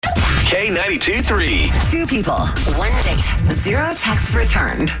K92-3. Two people, one date, 0 texts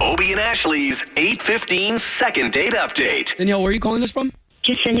returned. Obie and Ashley's 8:15 second date update. Danielle, where are you calling us from?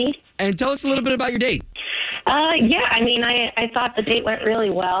 Kissimmee. And tell us a little bit about your date. Yeah, I thought the date went really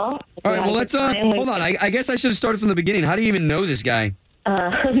well. All right, well, let's, hold on. I guess I should have started from the beginning. How do you even know this guy?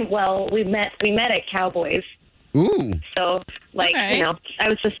 Well, we met at Cowboys. Ooh. So, I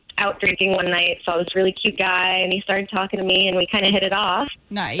was just out drinking one night, saw this really cute guy, and he started talking to me, and we kind of hit it off.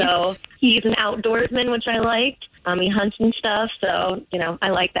 Nice. So, he's an outdoorsman, which I liked. He hunts and stuff, so, I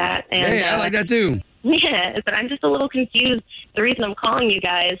like that. And, hey, I like that too. Yeah, but I'm just a little confused. The reason I'm calling you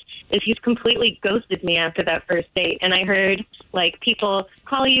guys is he's completely ghosted me after that first date. And I heard, people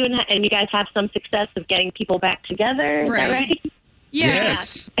call you and you guys have some success of getting people back together. Is that right? Yeah.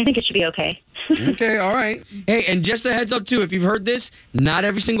 Yes. I think it should be okay. Okay, all right. Hey, and just a heads up, too, if you've heard this, not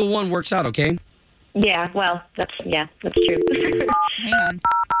every single one works out, okay? Yeah, well, that's true. Hang on.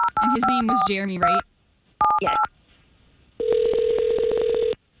 And his name was Jeremy, right? Yes.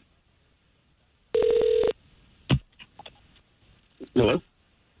 Hello?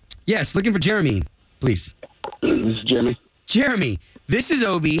 Yes, looking for Jeremy, please. This is Jeremy. Jeremy, this is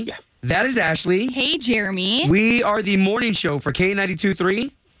Obie. Yeah. That is Ashley. Hey, Jeremy. We are the morning show for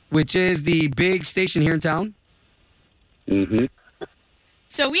K92-3, which is the big station here in town. Mm-hmm.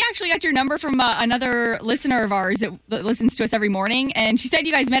 So we actually got your number from another listener of ours that listens to us every morning, and she said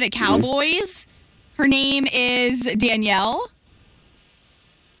you guys met at Cowboys. Her name is Danielle.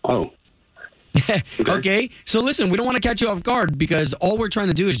 Oh. Okay, so listen, we don't want to catch you off guard because all we're trying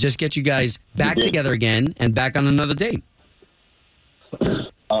to do is just get you guys back together again and back on another date.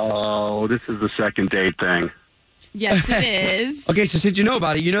 Oh, this is the second date thing. Yes, it is. Okay, so since you know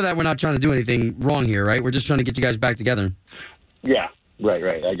about it, you know that we're not trying to do anything wrong here, right? We're just trying to get you guys back together. Yeah,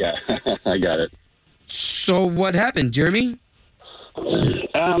 right. I got it. So what happened, Jeremy?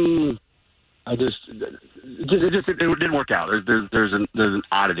 It didn't work out. There's an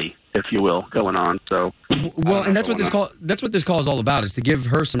oddity, if you will, going on. So well, and that's what this call is all about, is to give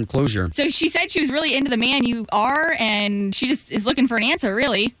her some closure. So she said she was really into the man you are, and she just is looking for an answer,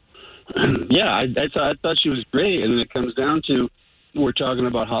 really. Yeah, I thought she was great, and it comes down to we're talking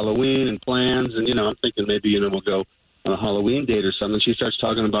about Halloween and plans, and I'm thinking maybe we'll go on a Halloween date or something. She starts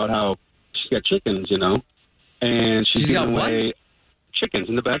talking about how she's got chickens, and she's got away. what? Chickens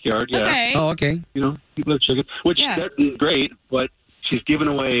in the backyard, yeah. Okay. Oh, okay. People have chickens, which is great, but she's giving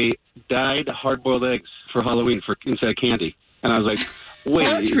away dyed hard-boiled eggs for Halloween instead of candy. And I was like, wait,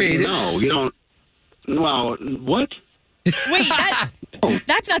 that's creative. No, you don't. Well, what? Wait,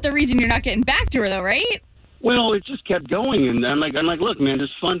 that's not the reason you're not getting back to her, though, right? Well, it just kept going, and I'm like, look, man,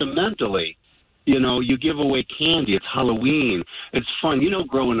 just fundamentally, you give away candy. It's Halloween. It's fun.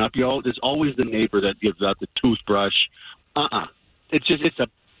 Growing up, there's always the neighbor that gives out the toothbrush. It's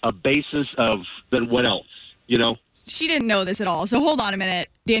a basis of then what else, She didn't know this at all. So hold on a minute.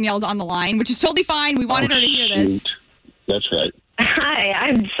 Danielle's on the line, which is totally fine. We wanted her to hear this. That's right.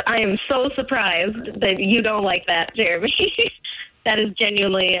 Hi, I am so surprised that you don't like that, Jeremy. That is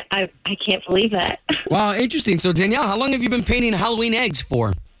genuinely, I can't believe that. Wow, interesting. So Danielle, how long have you been painting Halloween eggs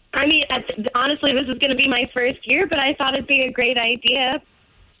for? I mean, honestly, this is going to be my first year, but I thought it'd be a great idea.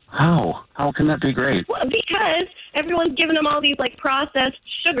 How? How can that be great? Well, because everyone's giving them all these processed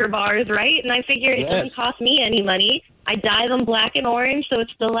sugar bars, right? And I figure it doesn't cost me any money. I dye them black and orange, so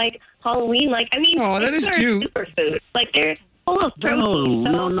it's still Halloween. Oh, that is cute. Superfood. They're full of protein.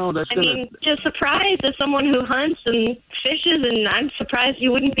 No, that's good. I mean, just surprised as someone who hunts and fishes, and I'm surprised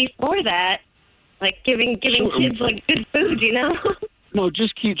you wouldn't be for that. Giving kids good food, No,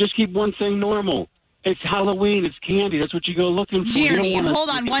 just keep one thing normal. It's Halloween. It's candy. That's what you go looking for. Jeremy,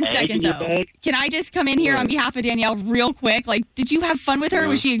 hold on one second, though. Can I just come in here on behalf of Danielle real quick? Did you have fun with her?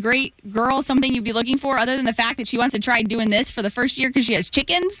 Was she a great girl, something you'd be looking for, other than the fact that she wants to try doing this for the first year because she has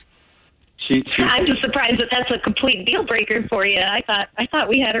chickens? I'm just surprised that that's a complete deal breaker for you. I thought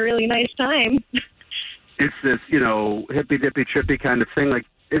we had a really nice time. It's this, hippy dippy trippy kind of thing.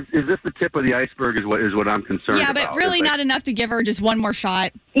 Is this the tip of the iceberg? Is what I'm concerned about. Yeah, but really not enough to give her just one more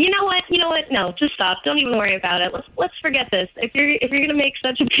shot. You know what? No, just stop. Don't even worry about it. Let's forget this. If you're gonna make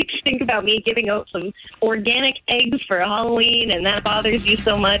such a big stink about me giving out some organic eggs for Halloween and that bothers you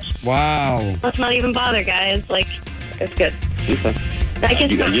so much, wow. Let's not even bother, guys. It's good. I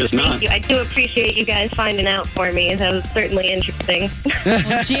guess thank you. I do appreciate you guys finding out for me. That was certainly interesting.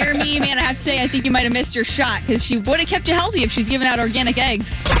 Well, Jeremy, man, I have to say, I think you might have missed your shot because she would have kept you healthy if she's giving out organic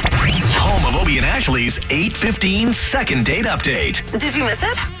eggs. Home of Obie and Ashley's 8:15 second date update. Did you miss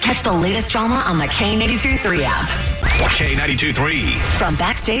it? Catch the latest drama on the K92-3 app. K92-3. From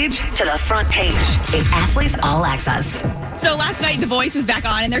Back backstage to the front page. It's Ashley's All Access. So last night, The Voice was back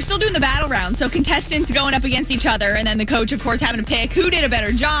on, and they're still doing the battle round. So contestants going up against each other, and then the coach, of course, having to pick who did a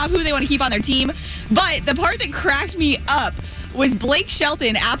better job, who they want to keep on their team. But the part that cracked me up was Blake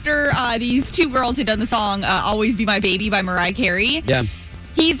Shelton after these two girls had done the song Always Be My Baby by Mariah Carey. Yeah.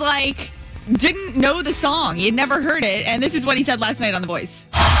 He's like, didn't know the song. He had never heard it. And this is what he said last night on The Voice.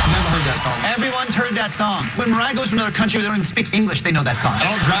 Never heard that song. Everyone's heard that song. When Mariah goes to another country, they don't even speak English. They know that song. I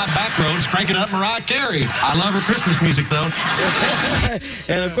don't drive back roads cranking up Mariah Carey. I love her Christmas music, though.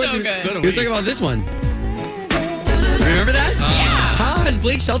 And of course, So he good. was talking about this one. Remember that? How has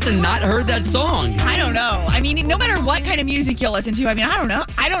Blake Shelton not heard that song? I don't know. I mean, no matter what kind of music you'll listen to, I mean, I don't know.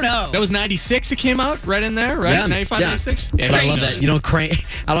 That was 96 it came out, right in there, right? Yeah, 95, yeah. 96? But I love that. You don't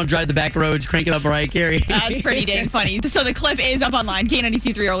I don't drive the back roads cranking up Mariah Carey. That's pretty dang funny. So the clip is up online,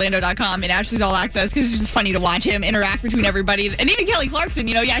 K92.3Orlando.com, and Ashley's All Access, because it's just funny to watch him interact between everybody. And even Kelly Clarkson,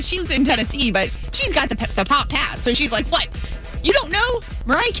 she's in Tennessee, but she's got the pop pass. So she's like, what? You don't know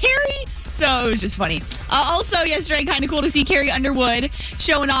Mariah Carey? So it was just funny. Also, yesterday, kind of cool to see Carrie Underwood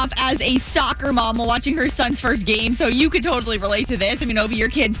showing off as a soccer mom while watching her son's first game. So you could totally relate to this. I mean, Obie, your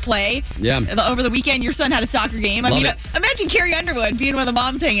kids play. Yeah. Over the weekend, your son had a soccer game. Imagine Carrie Underwood being one of the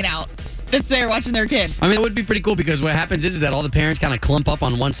moms hanging out that's there watching their kid. I mean, it would be pretty cool because what happens is that all the parents kind of clump up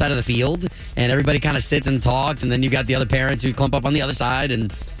on one side of the field and everybody kind of sits and talks, and then you got the other parents who clump up on the other side,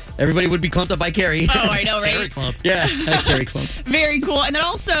 and everybody would be clumped up by Carrie. Oh, I know, right? Carey Clump. Yeah, Carrie Clump. Very cool. And then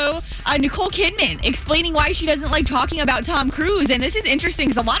also Nicole Kidman explaining why she doesn't like talking about Tom Cruise. And this is interesting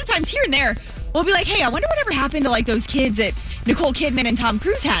because a lot of times here and there, we'll be like, hey, I wonder whatever happened to like those kids that Nicole Kidman and Tom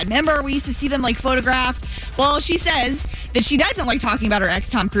Cruise had. Remember, we used to see them like photographed. Well, she says that she doesn't like talking about her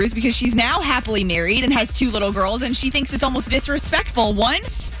ex, Tom Cruise, because she's now happily married and has 2 little girls. And she thinks it's almost disrespectful, one,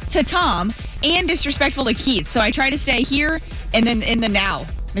 to Tom, and disrespectful to Keith. So I try to stay here and then in the now,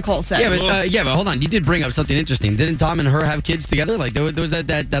 Nicole said. Yeah, but hold on. You did bring up something interesting. Didn't Tom and her have kids together? Like, there was that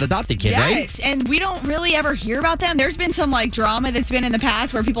adopted kid, right? Yes, and we don't really ever hear about them. There's been some, like, drama that's been in the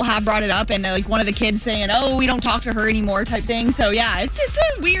past where people have brought it up, and, like, one of the kids saying, oh, we don't talk to her anymore type thing. So, yeah, it's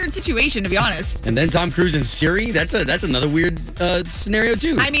a weird situation, to be honest. And then Tom Cruise and Siri, that's another weird scenario,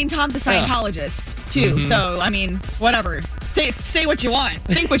 too. I mean, Tom's a Scientologist, too. So, I mean, whatever. Say what you want.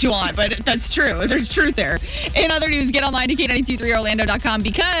 Think what you want, but that's true. There's truth there. In other news, get online to K92.3Orlando.com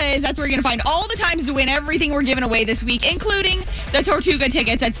because that's where you're going to find all the times to win everything we're giving away this week, including the Tortuga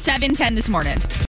tickets at 7:10 this morning.